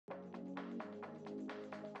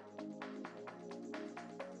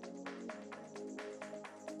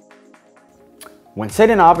When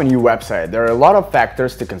setting up a new website, there are a lot of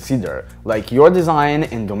factors to consider, like your design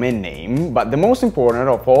and domain name, but the most important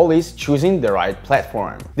of all is choosing the right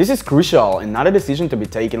platform. This is crucial and not a decision to be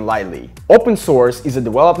taken lightly. Open source is a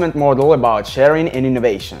development model about sharing and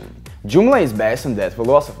innovation. Joomla is based on that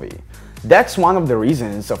philosophy. That's one of the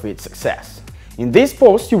reasons of its success. In this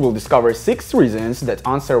post, you will discover 6 reasons that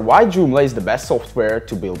answer why Joomla is the best software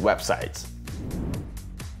to build websites.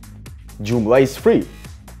 Joomla is free.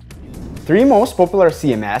 3 most popular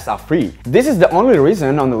CMS are free. This is the only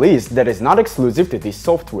reason on the list that is not exclusive to this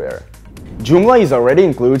software. Joomla already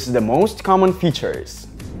includes the most common features.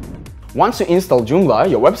 Once you install Joomla,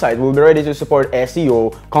 your website will be ready to support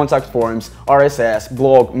SEO, contact forms, RSS,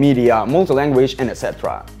 blog, media, multi-language, and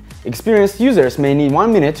etc. Experienced users may need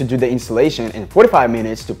 1 minute to do the installation and 45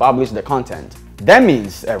 minutes to publish the content. That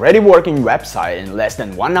means a ready working website in less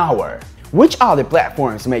than 1 hour. Which other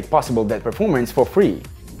platforms make possible that performance for free?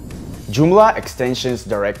 Joomla Extensions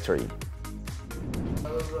Directory.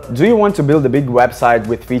 Do you want to build a big website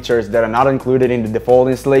with features that are not included in the default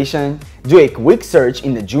installation? Do a quick search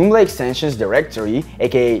in the Joomla Extensions Directory,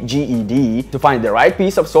 aka GED, to find the right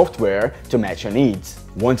piece of software to match your needs.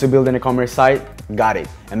 Want to build an e-commerce site? Got it.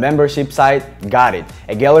 A membership site? Got it.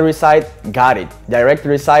 A gallery site? Got it.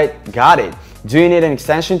 Directory site? Got it. Do you need an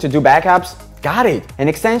extension to do backups? Got it. An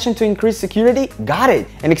extension to increase security? Got it.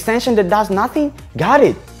 An extension that does nothing? Got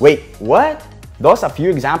it. Wait, what? Those are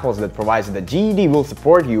few examples that provides that GED will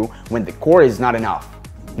support you when the core is not enough.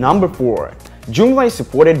 Number 4. Joomla is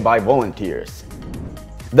supported by volunteers.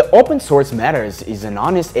 The open source matters is an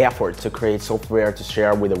honest effort to create software to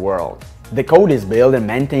share with the world. The code is built and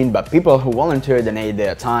maintained by people who volunteer donate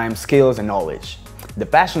their time, skills, and knowledge. The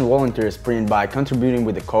passion volunteers print by contributing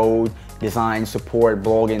with the code, design, support,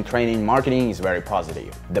 blogging, training, marketing is very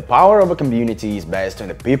positive. The power of a community is based on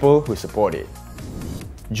the people who support it.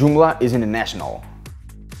 Joomla is international.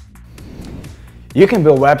 You can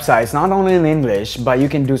build websites not only in English, but you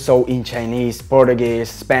can do so in Chinese, Portuguese,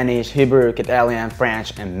 Spanish, Hebrew, Italian,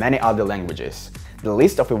 French, and many other languages. The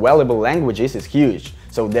list of available languages is huge,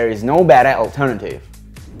 so there is no better alternative.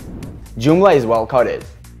 Joomla is well coded.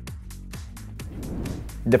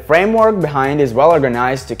 The framework behind is well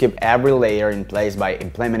organized to keep every layer in place by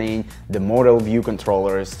implementing the Model View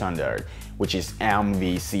Controller standard, which is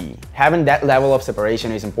MVC. Having that level of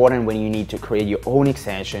separation is important when you need to create your own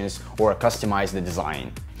extensions or customize the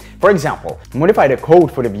design. For example, modify the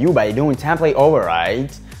code for the view by doing template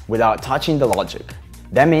overrides without touching the logic.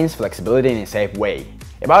 That means flexibility in a safe way.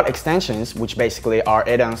 About extensions, which basically are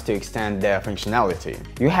add-ons to extend their functionality,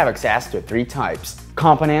 you have access to 3 types.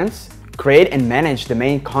 Components, create and manage the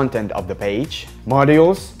main content of the page.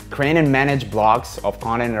 Modules, create and manage blocks of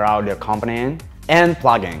content around the component. And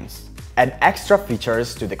plugins, add extra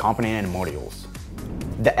features to the component and modules.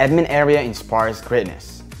 The admin area inspires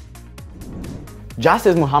greatness. Just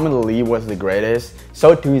as Muhammad Ali was the greatest,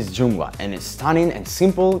 so too is Joomla, and it's stunning and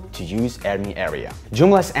simple to use admin area.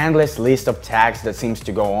 Joomla's endless list of tags that seems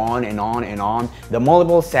to go on and on and on, the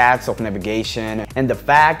multiple sets of navigation, and the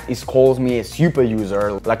fact it calls me a super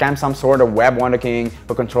user, like I'm some sort of web wonder king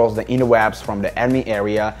who controls the interwebs from the admin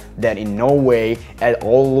area that in no way at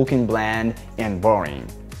all looking bland and boring.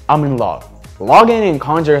 I'm in love. Log in and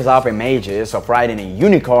conjures up images of riding a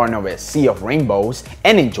unicorn over a sea of rainbows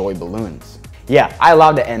and enjoy balloons. Yeah, I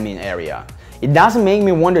love the admin area. It doesn't make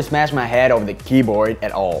me want to smash my head over the keyboard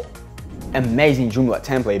at all. Amazing Joomla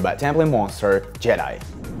template by TemplateMonster Jedi.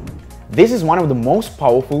 This is one of the most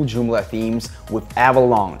powerful Joomla themes we've ever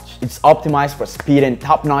launched. It's optimized for speed and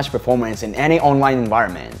top-notch performance in any online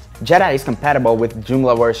environment. Jedi is compatible with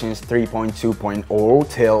Joomla versions 3.2.0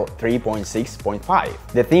 till 3.6.5.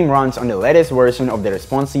 The theme runs on the latest version of the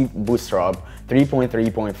responsive Bootstrap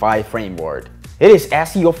 3.3.5 framework. It is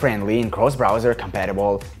SEO friendly and cross-browser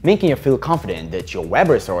compatible, making you feel confident that your web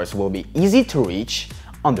resource will be easy to reach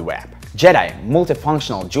on the web. Jedi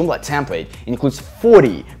multifunctional Joomla template includes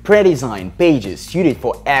 40 pre-designed pages suited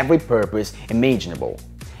for every purpose imaginable.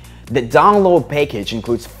 The download package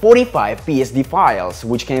includes 45 PSD files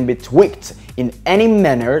which can be tweaked in any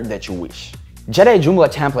manner that you wish. Jedi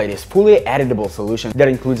Joomla template is fully editable solution that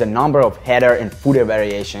includes a number of header and footer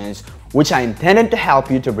variations which are intended to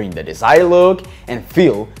help you to bring the desired look and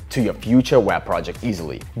feel to your future web project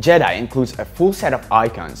easily. Jedi includes a full set of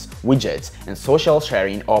icons, widgets, and social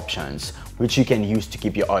sharing options which you can use to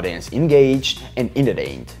keep your audience engaged and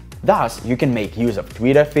entertained. Thus, you can make use of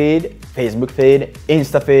Twitter feed, Facebook feed,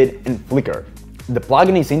 Insta feed, and Flickr. The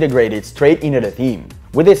plugin is integrated straight into the theme.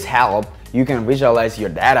 With its help, You can visualize your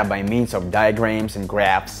data by means of diagrams and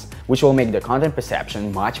graphs, which will make the content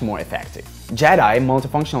perception much more effective. Jedi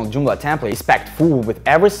multifunctional Joomla template is packed full with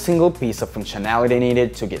every single piece of functionality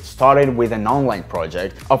needed to get started with an online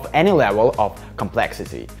project of any level of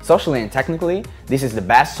complexity. Socially and technically, this is the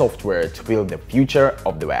best software to build the future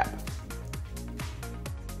of the web.